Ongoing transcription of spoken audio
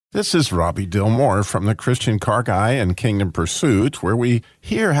This is Robbie Dillmore from the Christian Car Guy and Kingdom Pursuit, where we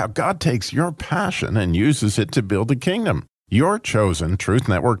hear how God takes your passion and uses it to build a kingdom. Your chosen Truth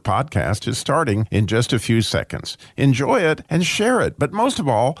Network podcast is starting in just a few seconds. Enjoy it and share it. But most of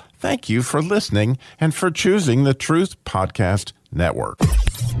all, thank you for listening and for choosing the Truth Podcast Network.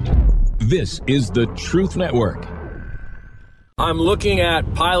 This is the Truth Network. I'm looking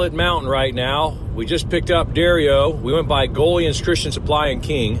at Pilot Mountain right now. We just picked up Dario. We went by Golian's Christian Supply and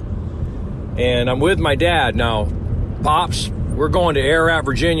King. And I'm with my dad. Now, Pops, we're going to Ararat,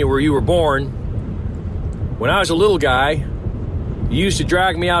 Virginia, where you were born. When I was a little guy, you used to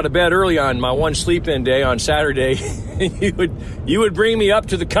drag me out of bed early on my one sleep-in day on Saturday. And you would bring me up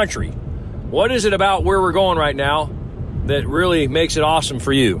to the country. What is it about where we're going right now that really makes it awesome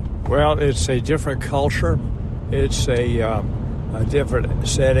for you? Well, it's a different culture. It's a different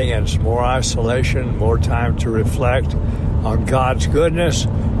setting, and it's more isolation, more time to reflect on God's goodness,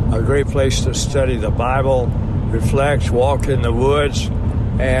 a great place to study the Bible, reflect, walk in the woods,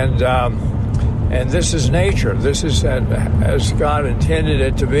 and this is nature. This is as God intended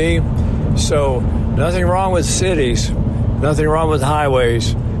it to be. So nothing wrong with cities, nothing wrong with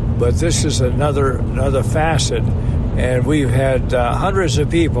highways, but this is another facet. And we've had hundreds of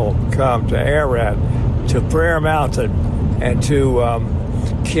people come to Ararat, to Prayer Mountain, and to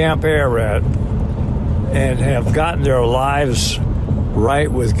Camp Ararat, and have gotten their lives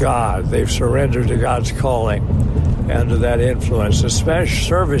right with God. They've surrendered to God's calling under that influence. Especially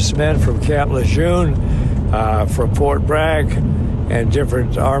servicemen from Camp Lejeune, from Fort Bragg, and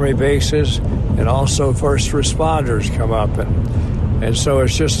different Army bases, and also first responders come up. And so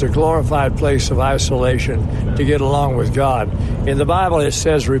it's just a glorified place of isolation to get along with God. In the Bible it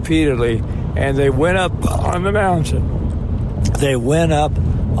says repeatedly, and they went up on the mountain. They went up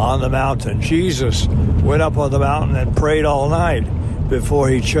on the mountain. Jesus went up on the mountain and prayed all night before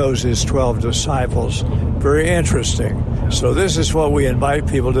he chose his 12 disciples. Very interesting. So this is what we invite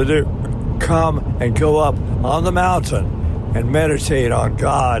people to do. Come and go up on the mountain and meditate on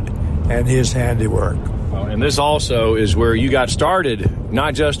God and his handiwork. And this also is where you got started,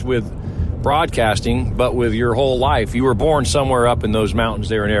 not just with broadcasting, but with your whole life. You were born somewhere up in those mountains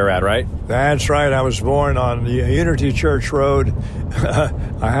there in Ararat, right? That's right. I was born on the Unity Church Road,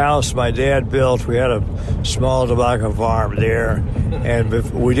 a house my dad built. We had a small tobacco farm there, and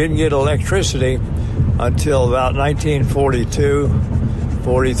we didn't get electricity until about 1942,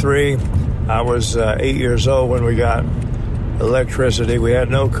 43. I was 8 years old when we got electricity. We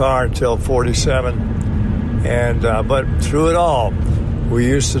had no car until 47, and but through it all, we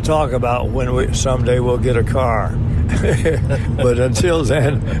used to talk about when someday we'll get a car. But until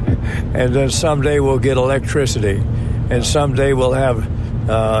then, and then someday we'll get electricity, and someday we'll have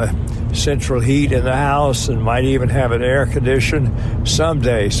central heat in the house, and might even have it air conditioned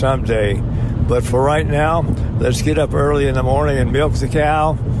someday. But for right now, let's get up early in the morning and milk the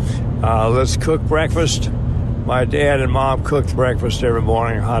cow. Let's cook breakfast. My dad and mom cooked breakfast every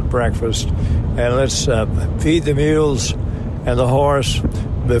morning, hot breakfast, and let's feed the mules and the horse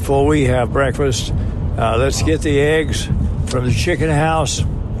before we have breakfast. Let's get the eggs from the chicken house,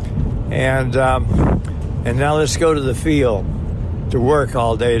 and now let's go to the field to work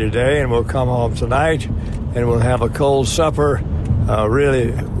all day today, and we'll come home tonight and we'll have a cold supper.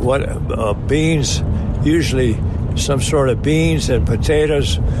 Beans, usually some sort of beans and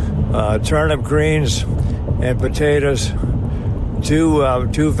potatoes, turnip greens and potatoes,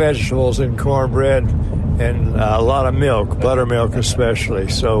 two vegetables and cornbread, and a lot of milk, buttermilk especially.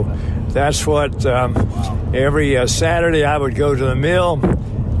 So that's what every Saturday I would go to the mill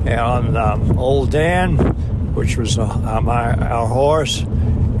on Old Dan, which was our horse,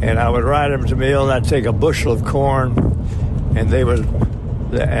 and I would ride him to the mill, and I'd take a bushel of corn, and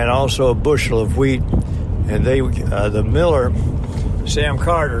also a bushel of wheat, and the miller, Sam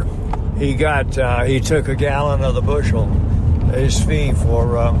Carter, he took a gallon of the bushel, his fee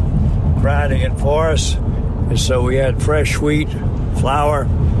for grinding it for us. And so we had fresh wheat, flour,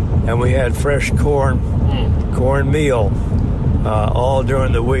 and we had fresh corn meal all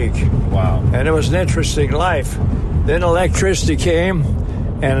during the week. Wow. And it was an interesting life. Then electricity came,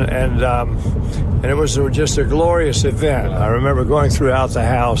 and it was just a glorious event. I remember going throughout the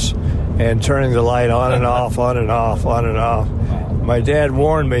house and turning the light on and off, on and off, on and off. My dad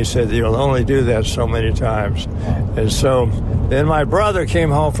warned me, said, you'll only do that so many times. And so then my brother came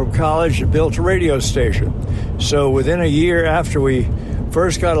home from college and built a radio station. So within a year after we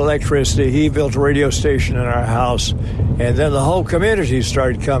first got electricity, he built a radio station in our house. And then the whole community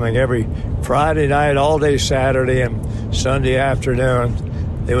started coming every Friday night, all day Saturday, and Sunday afternoon.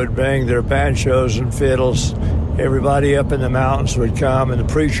 They would bring their banjos and fiddles everybody up in the mountains would come, and the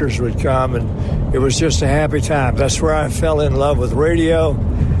preachers would come, and it was just a happy time. That's where I fell in love with radio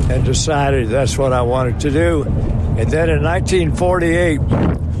and decided that's what I wanted to do. And then in 1948,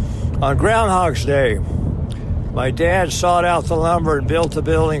 on Groundhog's Day, my dad sought out the lumber and built a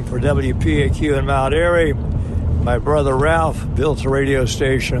building for WPAQ in Mount Airy. My brother Ralph built a radio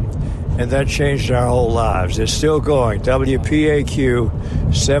station, and that changed our whole lives. It's still going.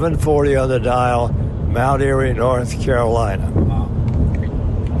 WPAQ, 740 on the dial, Mount Airy, North Carolina.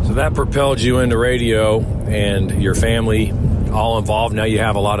 So that propelled you into radio, and your family all involved. Now you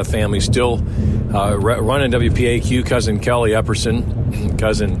have a lot of family still running WPAQ. Cousin Kelly Epperson,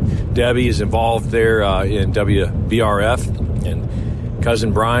 cousin Debbie is involved there in WBRF, and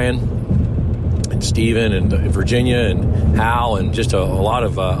cousin Brian and Stephen and Virginia and Hal, and just a lot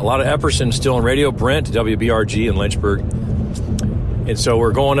of Epperson still in radio. Brent, WBRG in Lynchburg. And so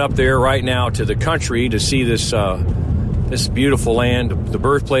we're going up there right now to the country to see this beautiful land, the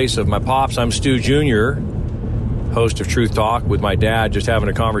birthplace of my pops. I'm Stu Jr., host of Truth Talk, with my dad, just having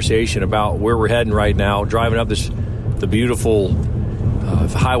a conversation about where we're heading right now, driving up the beautiful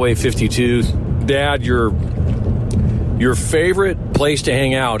Highway 52. Dad, your favorite place to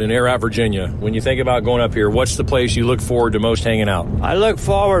hang out in Ararat, Virginia, when you think about going up here, what's the place you look forward to most hanging out? I look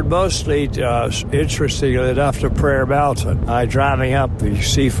forward mostly, interestingly enough, to Prayer Mountain. Driving up, you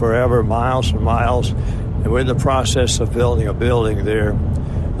see forever, miles and miles, and we're in the process of building a building there,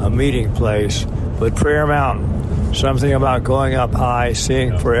 a meeting place. But Prayer Mountain, something about going up high,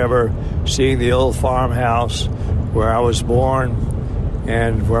 seeing forever, seeing the old farmhouse where I was born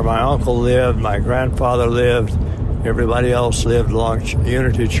and where my uncle lived, my grandfather lived, everybody else lived along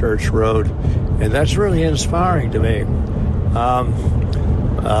Unity Church Road. And that's really inspiring to me.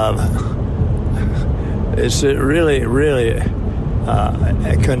 It's really, really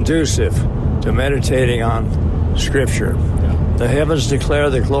conducive to meditating on Scripture. The heavens declare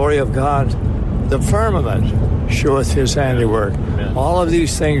the glory of God. The firmament showeth his handiwork. Amen. All of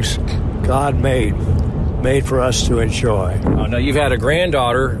these things God made for us to enjoy. Now, you've had a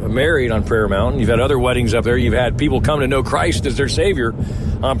granddaughter married on Prayer Mountain. You've had other weddings up there. You've had people come to know Christ as their Savior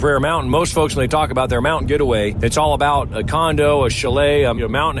on Prayer Mountain. Most folks, when they talk about their mountain getaway, it's all about a condo, a chalet, a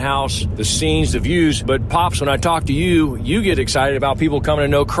mountain house, the scenes, the views. But, Pops, when I talk to you, you get excited about people coming to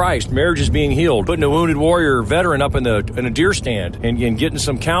know Christ, marriages being healed, putting a wounded warrior veteran up in a deer stand and getting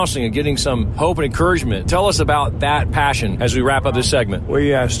some counseling and getting some hope and encouragement. Tell us about that passion as we wrap up this segment.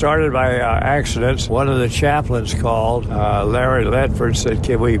 We started by accident. One of the chaplains called, Larry Ledford, said,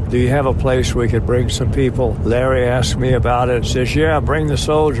 do you have a place we could bring some people? Larry asked me about it, says, yeah, bring the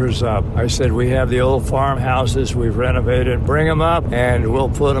soldiers up. I said, we have the old farmhouses we've renovated, bring them up and we'll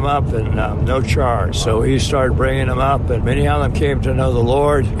put them up and no charge. So he started bringing them up, and many of them came to know the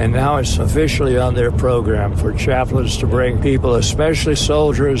Lord, and now it's officially on their program for chaplains to bring people, especially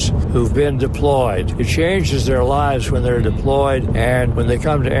soldiers who've been deployed. It changes their lives when they're deployed, and when they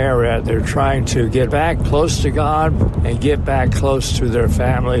come to Ararat, they're trying to get back close to God and get back close to their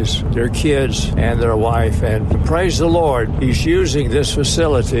families, their kids, and their wife. And praise the Lord, He's using this facility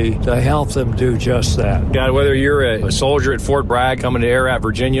to help them do just that. God, whether you're a soldier at Fort Bragg coming to Ararat,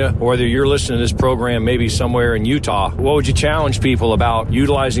 Virginia, or whether you're listening to this program maybe somewhere in Utah, what would you challenge people about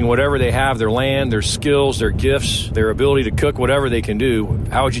utilizing whatever they have, their land, their skills, their gifts, their ability to cook, whatever they can do?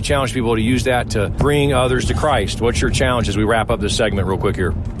 How would you challenge people to use that to bring others to Christ? What's your challenge as we wrap up this segment real quick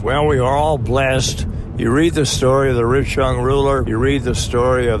here? Well, we are all blessed. You read the story of the rich young ruler. You read the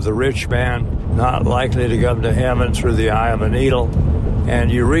story of the rich man not likely to come to heaven through the eye of a needle.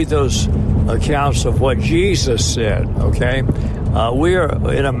 And you read those accounts of what Jesus said, okay?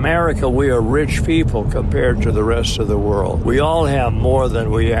 In America, we are rich people compared to the rest of the world. We all have more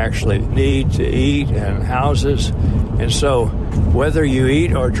than we actually need to eat and houses. And so whether you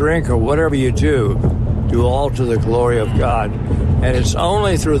eat or drink or whatever you do all to the glory of God. And it's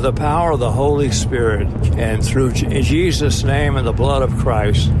only through the power of the Holy Spirit and through Jesus' name and the blood of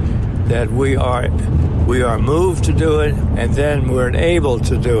Christ that we are moved to do it, and then we're enabled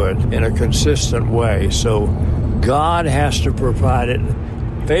to do it in a consistent way. So God has to provide it.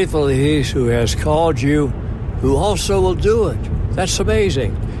 Faithfully He who has called you, who also will do it. That's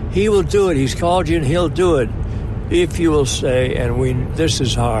amazing. He will do it. He's called you and He'll do it. if you will say, this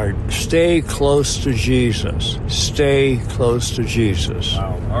is hard, stay close to Jesus. Stay close to Jesus.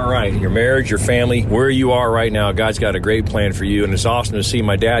 Wow. All right. Your marriage, your family, where you are right now, God's got a great plan for you, and it's awesome to see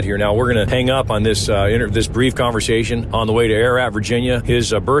my dad here. Now, we're going to hang up on this this brief conversation on the way to Ararat, Virginia,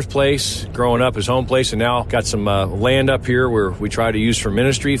 his birthplace, growing up, his home place, and now got some land up here where we try to use for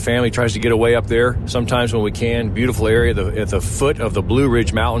ministry. Family tries to get away up there sometimes when we can. Beautiful area at the foot of the Blue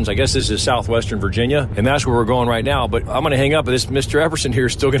Ridge Mountains. I guess this is southwestern Virginia, and that's where we're going right now. But I'm going to hang up. This Mr. Epperson here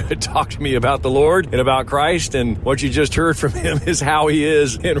is still going to talk to me about the Lord and about Christ, and what you just heard from him is how he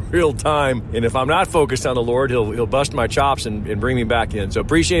is in real time. And if I'm not focused on the Lord, he'll bust my chops and bring me back in. So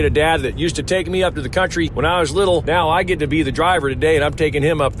appreciate a dad that used to take me up to the country when I was little. Now I get to be the driver today, and I'm taking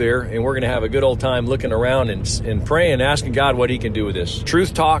him up there, and we're going to have a good old time looking around and praying, asking God what he can do with this.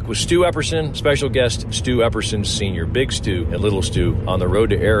 Truth Talk with Stu Epperson, special guest Stu Epperson Sr, Big Stu and Little Stu on the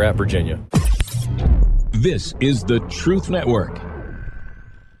road to Ararat, Virginia. This is the Truth Network.